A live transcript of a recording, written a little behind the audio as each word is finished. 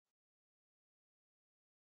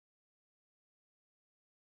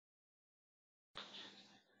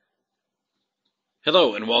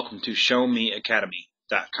Hello and welcome to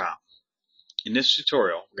ShowMeAcademy.com. In this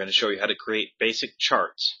tutorial, we're going to show you how to create basic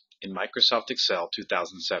charts in Microsoft Excel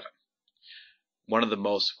 2007. One of the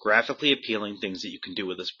most graphically appealing things that you can do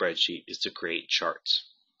with a spreadsheet is to create charts.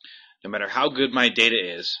 No matter how good my data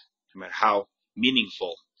is, no matter how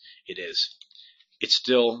meaningful it is, it's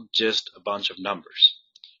still just a bunch of numbers.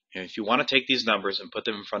 And if you want to take these numbers and put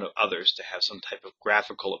them in front of others to have some type of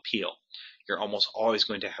graphical appeal, you're almost always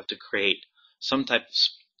going to have to create some type of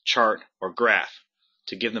chart or graph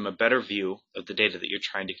to give them a better view of the data that you're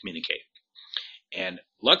trying to communicate. And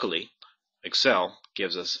luckily, Excel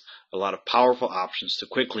gives us a lot of powerful options to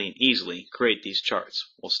quickly and easily create these charts.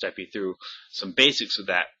 We'll step you through some basics of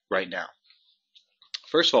that right now.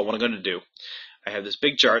 First of all, what I'm going to do, I have this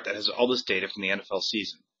big chart that has all this data from the NFL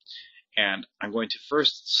season. And I'm going to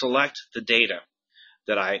first select the data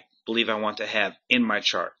that I believe I want to have in my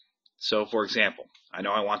chart. So for example, I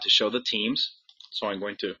know I want to show the teams, so I'm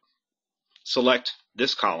going to select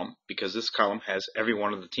this column because this column has every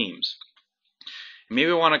one of the teams. Maybe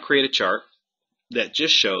I want to create a chart that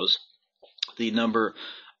just shows the number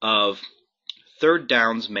of third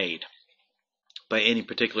downs made by any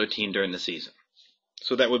particular team during the season.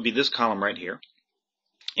 So that would be this column right here.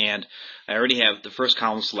 And I already have the first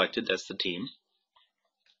column selected, that's the team.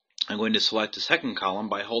 I'm going to select the second column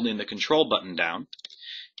by holding the control button down.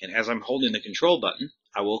 And as I'm holding the control button,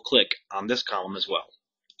 I will click on this column as well.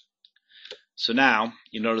 So now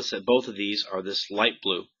you notice that both of these are this light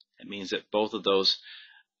blue. It means that both of those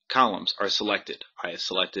columns are selected. I have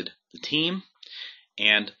selected the team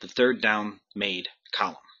and the third down made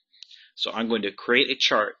column. So I'm going to create a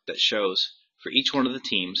chart that shows for each one of the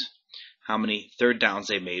teams how many third downs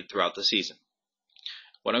they made throughout the season.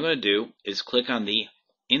 What I'm going to do is click on the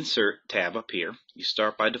Insert tab up here. You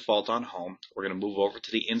start by default on Home. We're going to move over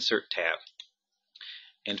to the Insert tab.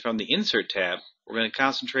 And from the Insert tab, we're going to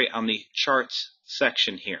concentrate on the Charts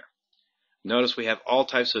section here. Notice we have all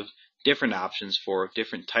types of different options for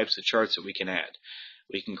different types of charts that we can add.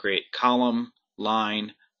 We can create column,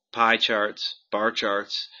 line, pie charts, bar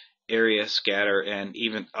charts, area, scatter, and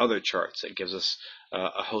even other charts. That gives us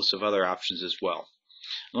a host of other options as well.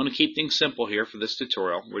 I want to keep things simple here for this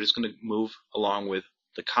tutorial. We're just going to move along with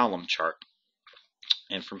the column chart.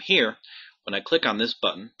 And from here, when I click on this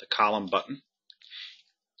button, the column button,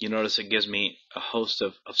 you notice it gives me a host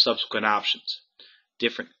of subsequent options.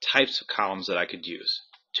 Different types of columns that I could use.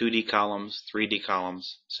 2D columns, 3D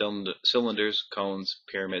columns, cylinders, cones,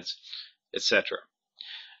 pyramids, etc.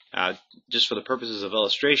 Just for the purposes of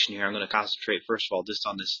illustration here, I'm going to concentrate first of all just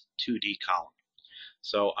on this 2D column.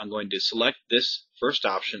 So I'm going to select this first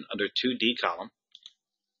option under 2D column.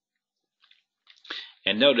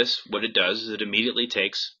 And notice what it does is it immediately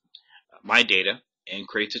takes my data and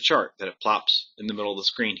creates a chart that it plops in the middle of the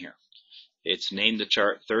screen here. It's named the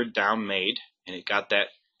chart Third Down Made, and it got that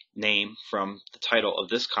name from the title of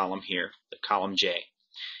this column here, the column J.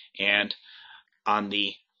 And on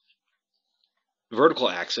the vertical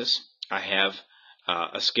axis, I have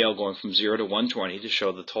a scale going from 0 to 120 to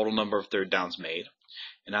show the total number of third downs made.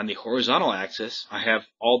 And on the horizontal axis, I have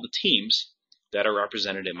all the teams that are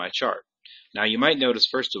represented in my chart. Now you might notice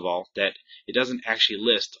first of all that it doesn't actually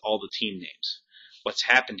list all the team names. What's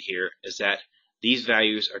happened here is that these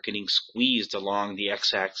values are getting squeezed along the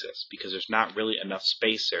x-axis because there's not really enough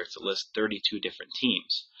space there to list 32 different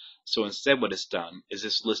teams. So instead what it's done is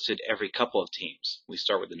it's listed every couple of teams. We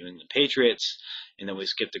start with the New England Patriots, and then we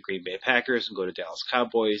skip the Green Bay Packers and go to Dallas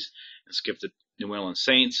Cowboys, and skip the New Orleans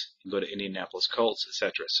Saints and go to Indianapolis Colts,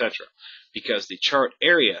 etc., etc. Because the chart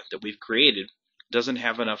area that we've created doesn't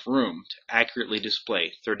have enough room to accurately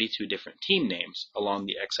display 32 different team names along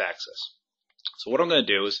the x-axis. So what I'm going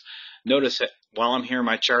to do is notice that while I'm here in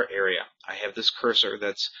my chart area, I have this cursor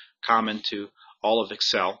that's common to all of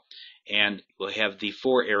Excel, and we'll have the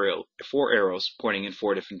four arrows pointing in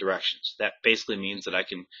 4 different directions. That basically means that I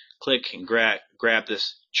can click and grab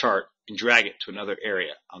this chart and drag it to another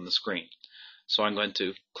area on the screen. So I'm going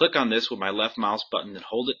to click on this with my left mouse button and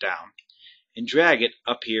hold it down and drag it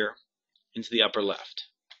up here into the upper left.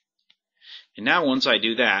 And now once I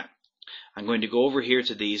do that, I'm going to go over here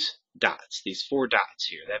to these dots, these 4 dots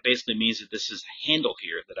here. That basically means that this is a handle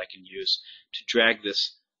here that I can use to drag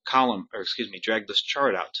this drag this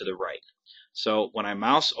chart out to the right. So when I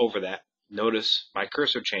mouse over that, notice my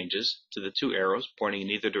cursor changes to the 2 arrows pointing in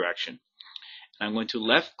either direction. And I'm going to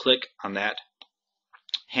left click on that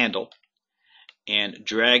handle and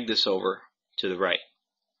drag this over to the right.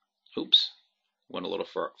 Oops, went a little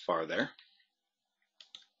far there.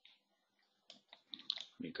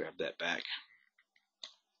 Let me grab that back.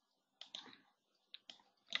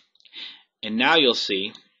 And now you'll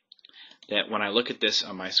see that when I look at this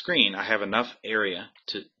on my screen, I have enough area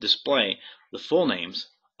to display the full names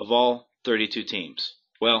of all 32 teams.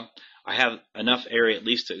 Well, I have enough area at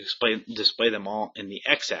least to display them all in the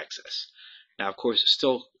x-axis. Now, of course, it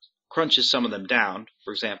still crunches some of them down.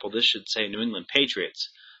 For example, this should say New England Patriots,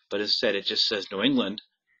 but instead it just says New England ...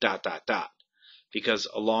 because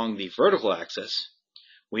along the vertical axis,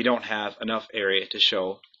 we don't have enough area to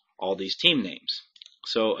show all these team names.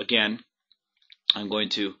 So again, I'm going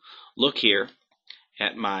to look here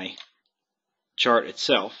at my chart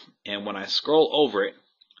itself, and when I scroll over it,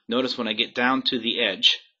 notice when I get down to the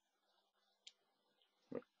edge,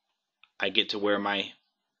 I get to where my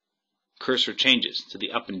cursor changes to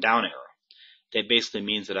the up and down arrow. That basically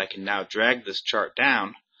means that I can now drag this chart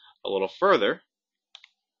down a little further,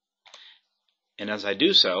 and as I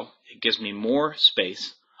do so, it gives me more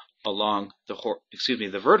space along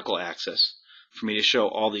the vertical axis for me to show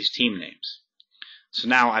all these team names. So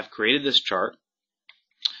now I've created this chart.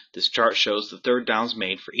 This chart shows the third downs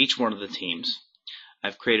made for each one of the teams.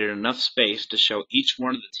 I've created enough space to show each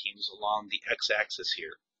one of the teams along the x-axis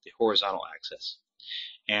here, the horizontal axis.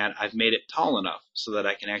 And I've made it tall enough so that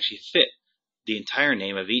I can actually fit the entire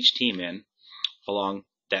name of each team in along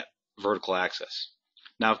that vertical axis.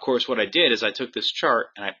 Now, of course, what I did is I took this chart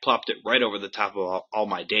and I plopped it right over the top of all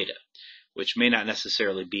my data, which may not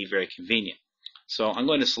necessarily be very convenient. So I'm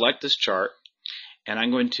going to select this chart and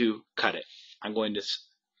I'm going to cut it. I'm going to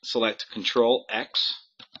select Control X,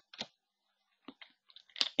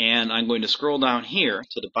 and I'm going to scroll down here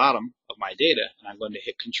to the bottom of my data, and I'm going to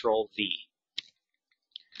hit Control V.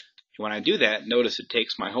 When I do that, notice it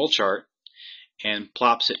takes my whole chart and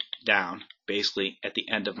plops it down basically at the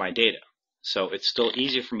end of my data. So it's still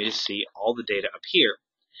easier for me to see all the data up here,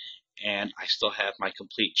 and I still have my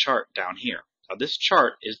complete chart down here. Now this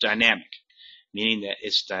chart is dynamic, meaning that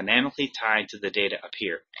it's dynamically tied to the data up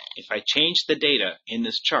here. If I change the data in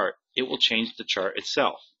this chart, it will change the chart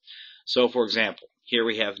itself. So for example, here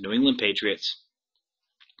we have New England Patriots,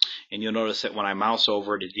 and you'll notice that when I mouse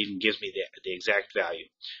over it, it even gives me the exact value.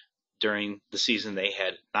 During the season, they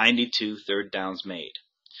had 92 third downs made.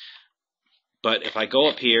 But if I go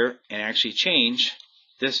up here and actually change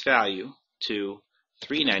this value to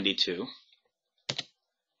 392,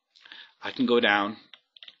 I can go down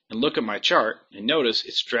and look at my chart and notice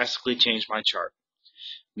it's drastically changed my chart.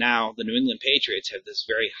 Now the New England Patriots have this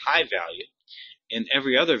very high value, and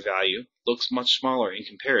every other value looks much smaller in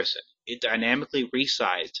comparison. It dynamically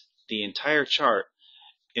resized the entire chart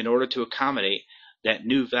in order to accommodate that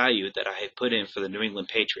new value that I had put in for the New England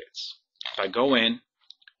Patriots. If I go in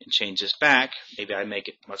and change this back, maybe I make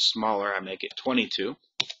it much smaller, I make it 22.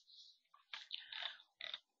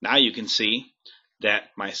 Now you can see that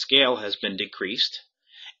my scale has been decreased,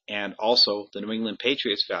 and also the New England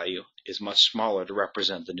Patriots value is much smaller to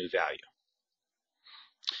represent the new value.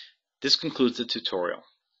 This concludes the tutorial.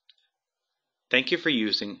 Thank you for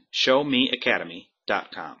using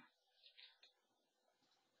ShowMeAcademy.com.